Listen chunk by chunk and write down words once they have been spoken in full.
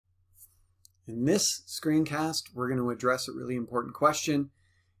In this screencast, we're going to address a really important question.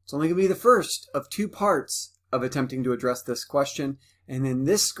 It's only going to be the first of two parts of attempting to address this question. And in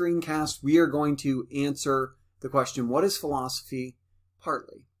this screencast, we are going to answer the question, what is philosophy?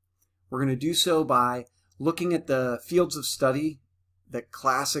 Partly. We're going to do so by looking at the fields of study that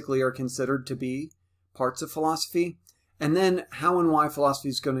classically are considered to be parts of philosophy, and then how and why philosophy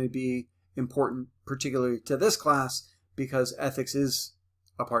is going to be important, particularly to this class, because ethics is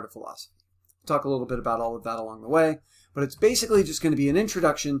a part of philosophy. We'll talk a little bit about all of that along the way, but it's basically just going to be an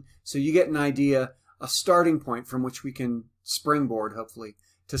introduction so you get an idea, a starting point from which we can springboard, hopefully,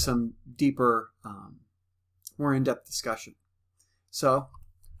 to some deeper, more in-depth discussion. So,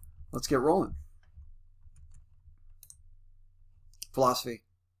 let's get rolling. Philosophy.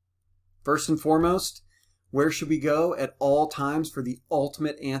 First and foremost, where should we go at all times for the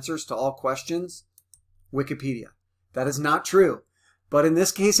ultimate answers to all questions? Wikipedia. That is not true, but in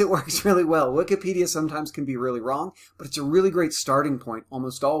this case it works really well. Wikipedia sometimes can be really wrong, but it's a really great starting point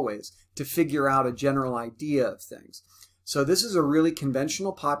almost always to figure out a general idea of things. So this is a really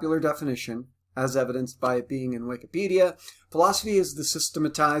conventional, popular definition, as evidenced by it being in Wikipedia. Philosophy is the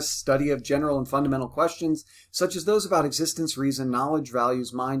systematized study of general and fundamental questions, such as those about existence, reason, knowledge,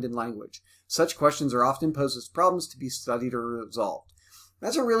 values, mind, and language. Such questions are often posed as problems to be studied or resolved.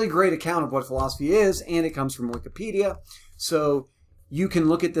 That's a really great account of what philosophy is, and it comes from Wikipedia. So you can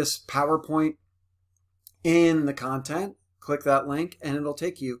look at this PowerPoint in the content, click that link, and it'll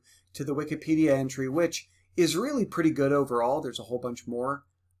take you to the Wikipedia entry, which is really pretty good overall. There's a whole bunch more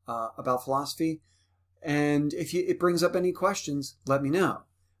about philosophy, and if it brings up any questions, let me know.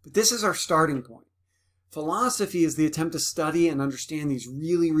 But this is our starting point. Philosophy is the attempt to study and understand these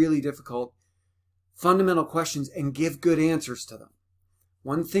really, really difficult fundamental questions and give good answers to them.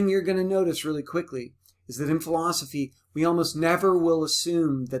 One thing you're going to notice really quickly is that in philosophy, we almost never will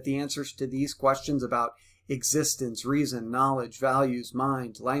assume that the answers to these questions about existence, reason, knowledge, values,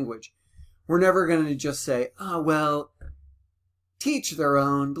 mind, language, we're never going to just say, oh, well, teach their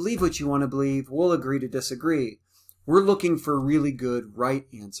own, believe what you want to believe, we'll agree to disagree. We're looking for really good, right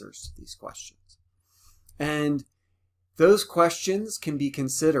answers to these questions. And those questions can be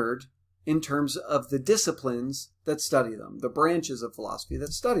considered in terms of the disciplines that study them, the branches of philosophy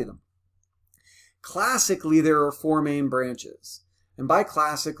that study them. Classically, there are four main branches. And by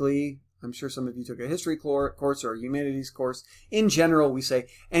classically, I'm sure some of you took a history course or a humanities course. In general, we say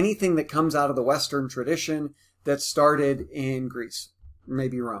anything that comes out of the Western tradition that started in Greece,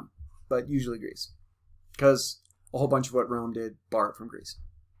 maybe Rome, but usually Greece, because a whole bunch of what Rome did borrowed from Greece.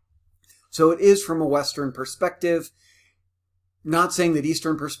 So it is from a Western perspective, not saying that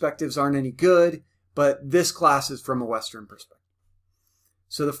Eastern perspectives aren't any good, but this class is from a Western perspective.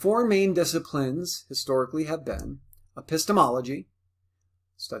 So the four main disciplines historically have been epistemology,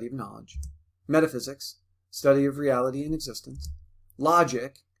 study of knowledge, metaphysics, study of reality and existence,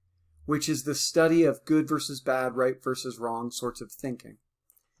 logic, which is the study of good versus bad, right versus wrong sorts of thinking,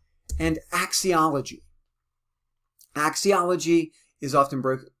 and axiology. Axiology is often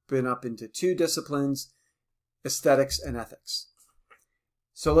broken up into two disciplines, aesthetics and ethics.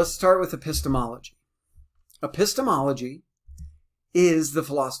 So let's start with epistemology. Epistemology is the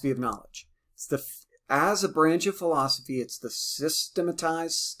philosophy of knowledge. As a branch of philosophy, it's the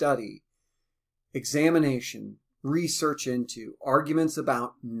systematized study, examination, research into, arguments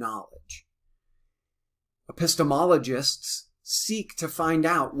about knowledge. Epistemologists seek to find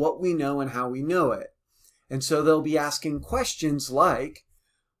out what we know and how we know it. And so they'll be asking questions like,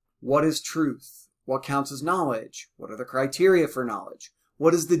 what is truth? What counts as knowledge? What are the criteria for knowledge?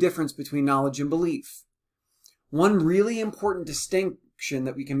 What is the difference between knowledge and belief? One really important distinction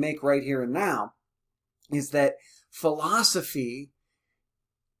that we can make right here and now is that philosophy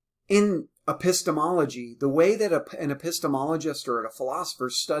in epistemology, the way that an epistemologist or a philosopher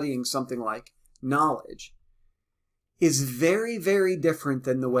studying something like knowledge is very, very different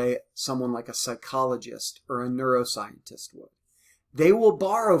than the way someone like a psychologist or a neuroscientist would. They will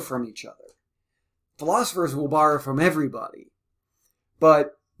borrow from each other. Philosophers will borrow from everybody,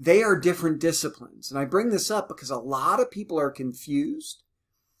 but they are different disciplines. And I bring this up because a lot of people are confused,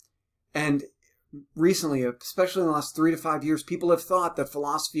 and recently, especially in the last 3 to 5 years, people have thought that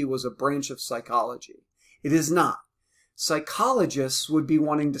philosophy was a branch of psychology. It is not. Psychologists would be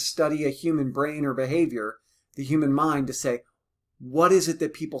wanting to study a human brain or behavior, the human mind, to say, what is it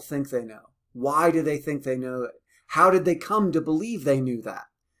that people think they know? Why do they think they know it? How did they come to believe they knew that?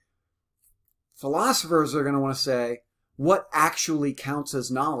 Philosophers are going to want to say, what actually counts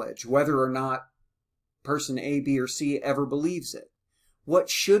as knowledge, whether or not person A, B, or C ever believes it? What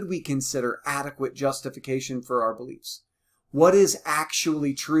should we consider adequate justification for our beliefs? What is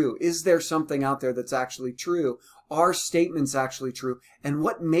actually true? Is there something out there that's actually true? Are statements actually true? And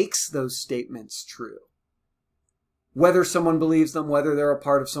what makes those statements true? Whether someone believes them, whether they're a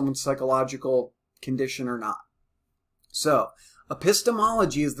part of someone's psychological condition or not. So,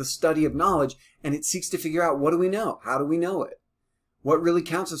 epistemology is the study of knowledge, and it seeks to figure out, what do we know? How do we know it? What really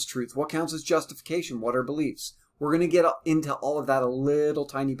counts as truth? What counts as justification? What are beliefs? We're going to get into all of that a little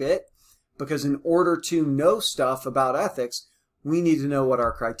tiny bit, because in order to know stuff about ethics, we need to know what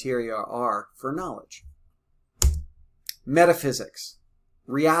our criteria are for knowledge. Metaphysics,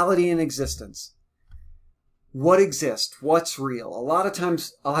 reality and existence. What exists? What's real? A lot of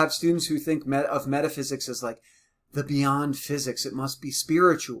times I'll have students who think of metaphysics as like the beyond physics. It must be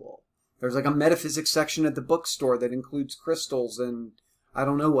spiritual. There's like a metaphysics section at the bookstore that includes crystals and I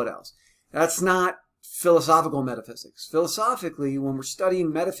don't know what else. That's not philosophical metaphysics. Philosophically, when we're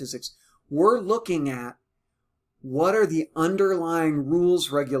studying metaphysics, we're looking at what are the underlying rules,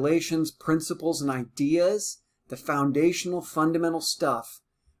 regulations, principles, and ideas, the foundational, fundamental stuff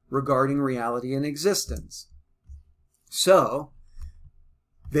regarding reality and existence. So,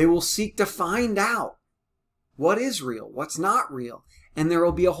 they will seek to find out what is real, what's not real, and there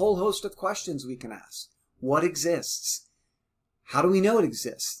will be a whole host of questions we can ask. What exists? How do we know it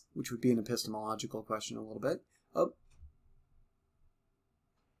exists? Which would be an epistemological question a little bit.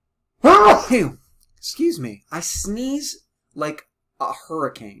 Excuse me. I sneeze like a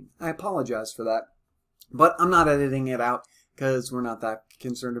hurricane. I apologize for that. But I'm not editing it out because we're not that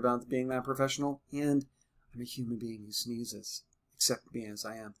concerned about being that professional. And I'm a human being who sneezes. Accept me as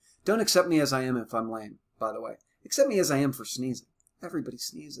I am. Don't accept me as I am if I'm lame, by the way. Accept me as I am for sneezing. Everybody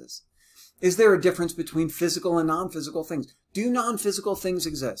sneezes. Is there a difference between physical and non-physical things? Do non-physical things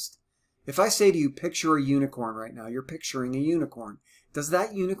exist? If I say to you, picture a unicorn right now, you're picturing a unicorn. Does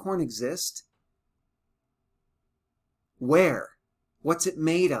that unicorn exist? Where? What's it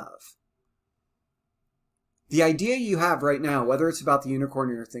made of? The idea you have right now, whether it's about the unicorn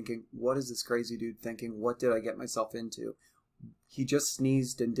or you're thinking, what is this crazy dude thinking? What did I get myself into? He just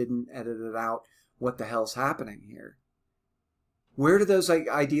sneezed and didn't edit it out. What the hell's happening here? Where do those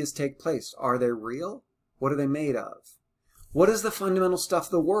ideas take place? Are they real? What are they made of? What is the fundamental stuff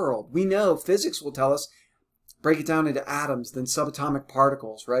of the world? We know physics will tell us, break it down into atoms, then subatomic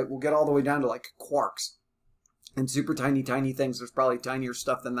particles, right? We'll get all the way down to like quarks and super tiny, tiny things. There's probably tinier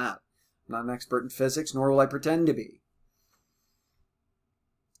stuff than that. I'm not an expert in physics, nor will I pretend to be.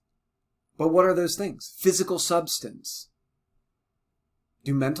 But what are those things? Physical substance.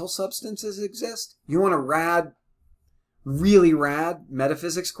 Do mental substances exist? You want a really rad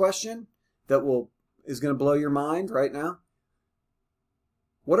metaphysics question that is going to blow your mind right now?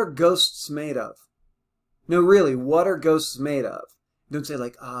 What are ghosts made of? No, really, what are ghosts made of? Don't say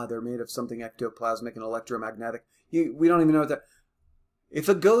like, they're made of something ectoplasmic and electromagnetic. We don't even know what that... If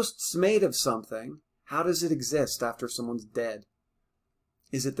a ghost's made of something, how does it exist after someone's dead?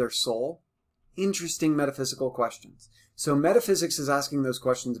 Is it their soul? Interesting metaphysical questions. So metaphysics is asking those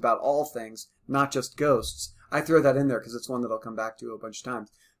questions about all things, not just ghosts. I throw that in there because it's one that I'll come back to a bunch of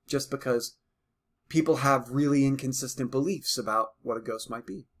times, just because people have really inconsistent beliefs about what a ghost might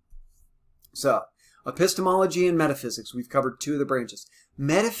be. So, epistemology and metaphysics, we've covered two of the branches.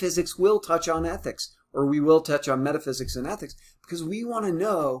 Metaphysics will touch on ethics, or we will touch on metaphysics and ethics, because we want to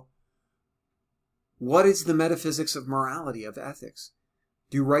know what is the metaphysics of morality, of ethics.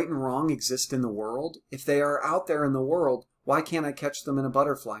 Do right and wrong exist in the world? If they are out there in the world, why can't I catch them in a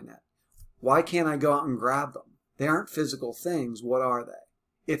butterfly net? Why can't I go out and grab them? They aren't physical things. What are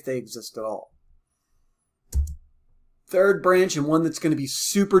they, if they exist at all? Third branch, and one that's going to be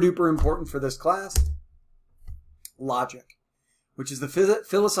super duper important for this class, logic, which is the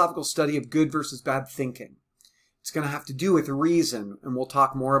philosophical study of good versus bad thinking. It's going to have to do with reason, and we'll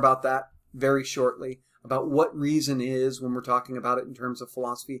talk more about that very shortly, about what reason is when we're talking about it in terms of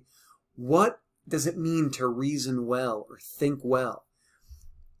philosophy. What does it mean to reason well or think well?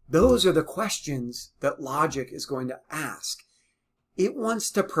 Those are the questions that logic is going to ask. It wants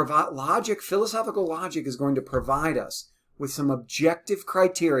to provide logic, philosophical logic is going to provide us with some objective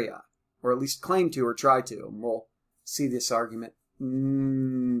criteria, or at least claim to or try to, and we'll see this argument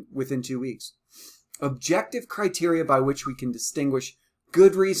within 2 weeks. Objective criteria by which we can distinguish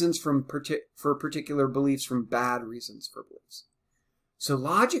good reasons for particular beliefs from bad reasons for beliefs. So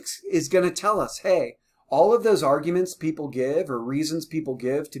logic is going to tell us, hey, all of those arguments people give or reasons people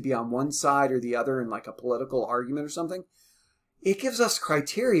give to be on one side or the other in like a political argument or something, it gives us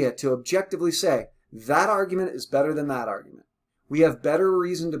criteria to objectively say, that argument is better than that argument. We have better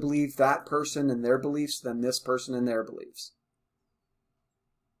reason to believe that person and their beliefs than this person and their beliefs.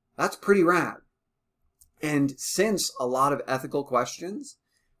 That's pretty rad. And since a lot of ethical questions,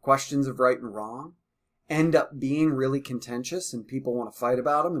 questions of right and wrong, end up being really contentious and people want to fight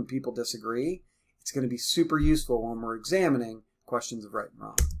about them and people disagree, it's going to be super useful when we're examining questions of right and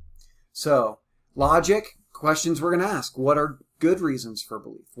wrong. So, logic, questions we're going to ask. What are good reasons for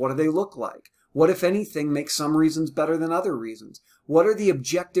belief? What do they look like? What, if anything, makes some reasons better than other reasons? What are the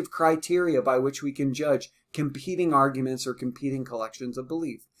objective criteria by which we can judge competing arguments or competing collections of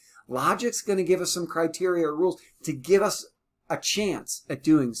belief? Logic's going to give us some criteria or rules to give us a chance at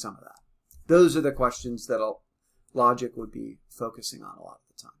doing some of that. Those are the questions that logic would be focusing on a lot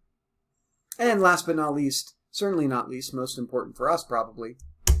of the time. And last but not least, certainly not least, most important for us probably,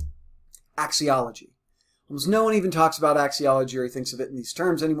 axiology. Almost no one even talks about axiology or thinks of it in these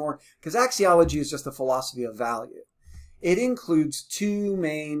terms anymore because axiology is just a philosophy of value. It includes two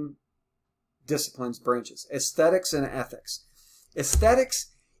main disciplines, branches, aesthetics and ethics.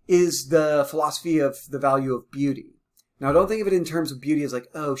 Aesthetics is the philosophy of the value of beauty. Now, don't think of it in terms of beauty as like,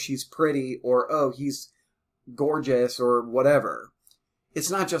 oh, she's pretty, or oh, he's gorgeous, or whatever. It's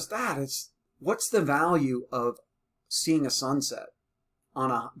not just that. It's what's the value of seeing a sunset,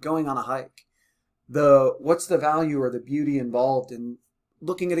 going on a hike? What's the value or the beauty involved in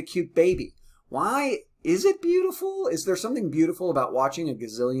looking at a cute baby? Why is it beautiful? Is there something beautiful about watching a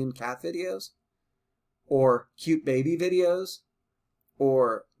gazillion cat videos? Or cute baby videos?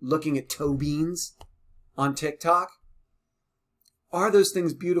 Or looking at toe beans on TikTok? Are those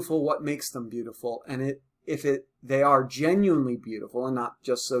things beautiful? What makes them beautiful? And if they are genuinely beautiful and not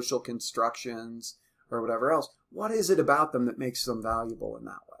just social constructions or whatever else, what is it about them that makes them valuable in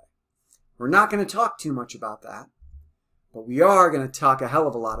that way? We're not going to talk too much about that, but we are going to talk a hell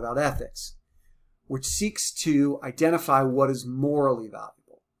of a lot about ethics, which seeks to identify what is morally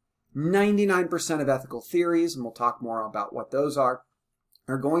valuable. 99% of ethical theories, and we'll talk more about what those are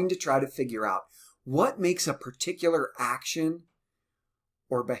going to try to figure out what makes a particular action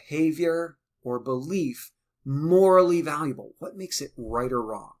or behavior or belief morally valuable. What makes it right or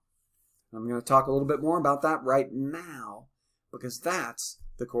wrong? I'm going to talk a little bit more about that right now because that's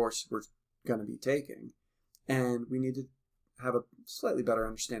the course we're going to be taking. And we need to have a slightly better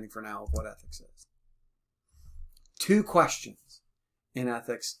understanding for now of what ethics is. Two questions in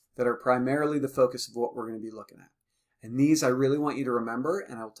ethics that are primarily the focus of what we're going to be looking at. And these I really want you to remember,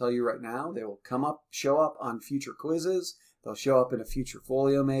 and I'll tell you right now, they will show up on future quizzes. They'll show up in a future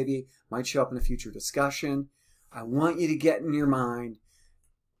folio maybe, might show up in a future discussion. I want you to get in your mind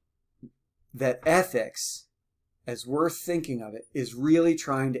that ethics, as we're thinking of it, is really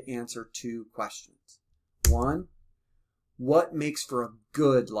trying to answer two questions. One, what makes for a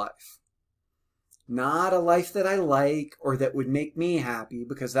good life? Not a life that I like or that would make me happy,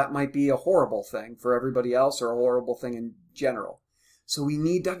 because that might be a horrible thing for everybody else or a horrible thing in general. So we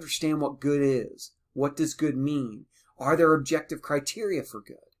need to understand what good is. What does good mean? Are there objective criteria for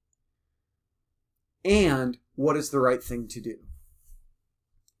good? And what is the right thing to do?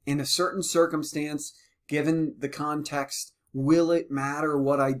 In a certain circumstance, given the context, will it matter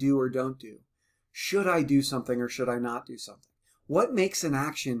what I do or don't do? Should I do something or should I not do something? What makes an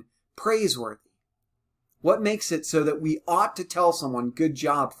action praiseworthy? What makes it so that we ought to tell someone, good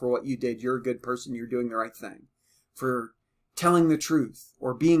job for what you did, you're a good person, you're doing the right thing, for telling the truth,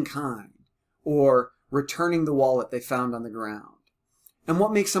 or being kind, or returning the wallet they found on the ground? And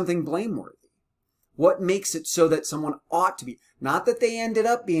what makes something blameworthy? What makes it so that someone ought to be, not that they ended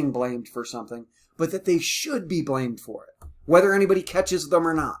up being blamed for something, but that they should be blamed for it, whether anybody catches them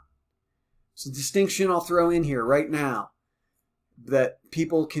or not? It's a distinction I'll throw in here right now that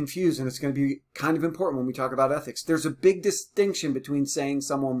people confuse, and it's going to be kind of important when we talk about ethics. There's a big distinction between saying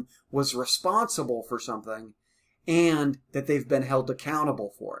someone was responsible for something and that they've been held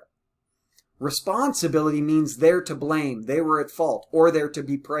accountable for it. Responsibility means they're to blame, they were at fault, or they're to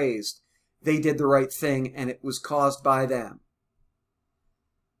be praised. They did the right thing and it was caused by them.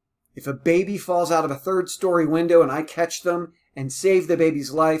 If a baby falls out of a third-story window and I catch them and save the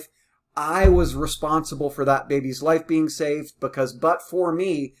baby's life, I was responsible for that baby's life being saved, because but for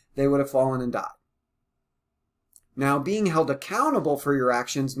me, they would have fallen and died. Now, being held accountable for your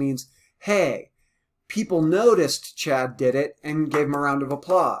actions means, hey, people noticed Chad did it and gave him a round of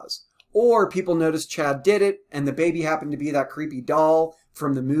applause. Or people noticed Chad did it and the baby happened to be that creepy doll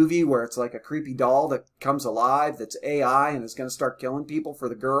from the movie where it's like a creepy doll that comes alive that's AI and is going to start killing people for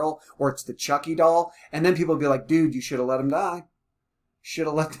the girl. Or it's the Chucky doll. And then people will be like, dude, you should have let him die. Should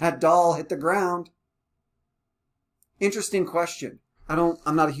have let that doll hit the ground. Interesting question.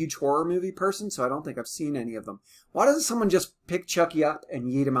 I'm not a huge horror movie person, so I don't think I've seen any of them. Why doesn't someone just pick Chucky up and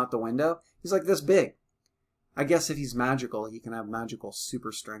yeet him out the window? He's like this big. I guess if he's magical, he can have magical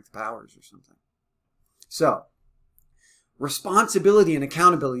super strength powers or something. So, responsibility and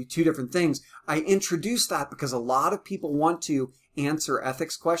accountability, two different things. I introduced that because a lot of people want to answer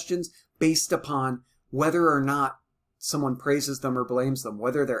ethics questions based upon whether or not someone praises them or blames them,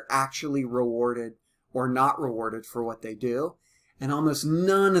 whether they're actually rewarded or not rewarded for what they do. And almost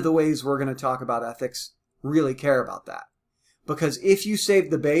none of the ways we're going to talk about ethics really care about that. Because if you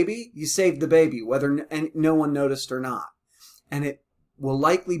save the baby, you saved the baby, whether no one noticed or not. And it will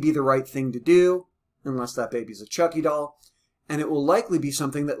likely be the right thing to do, unless that baby's a Chucky doll. And it will likely be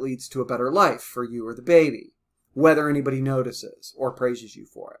something that leads to a better life for you or the baby, whether anybody notices or praises you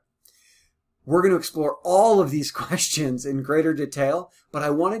for it. We're going to explore all of these questions in greater detail, but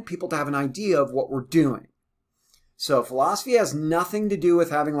I wanted people to have an idea of what we're doing. So philosophy has nothing to do with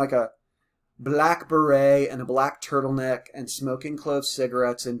having like a black beret and a black turtleneck and smoking clove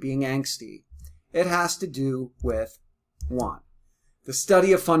cigarettes and being angsty. It has to do with, one, the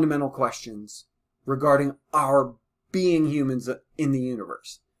study of fundamental questions regarding our being humans in the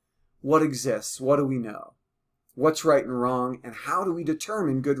universe. What exists? What do we know? What's right and wrong? And how do we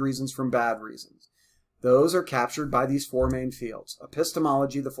determine good reasons from bad reasons? Those are captured by these four main fields: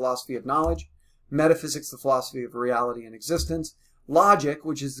 epistemology, the philosophy of knowledge; metaphysics, the philosophy of reality and existence; logic,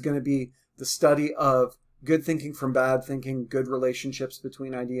 which is going to be the study of good thinking from bad thinking, good relationships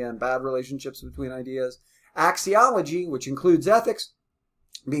between idea and bad relationships between ideas; axiology, which includes ethics,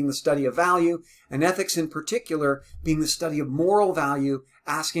 being the study of value, and ethics in particular being the study of moral value,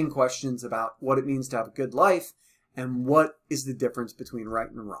 asking questions about what it means to have a good life and what is the difference between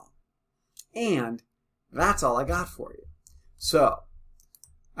right and wrong. And that's all I got for you. So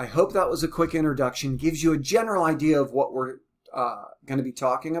I hope that was a quick introduction, gives you a general idea of what we're going to be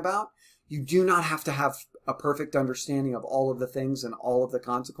talking about. You do not have to have a perfect understanding of all of the things and all of the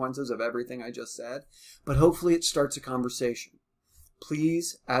consequences of everything I just said, but hopefully it starts a conversation.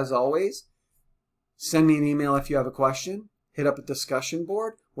 Please, as always, send me an email if you have a question. Hit up a discussion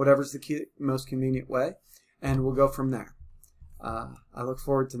board, whatever's the most convenient way, and we'll go from there. I look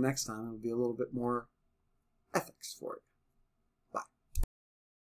forward to next time. It'll be a little bit more ethics for you.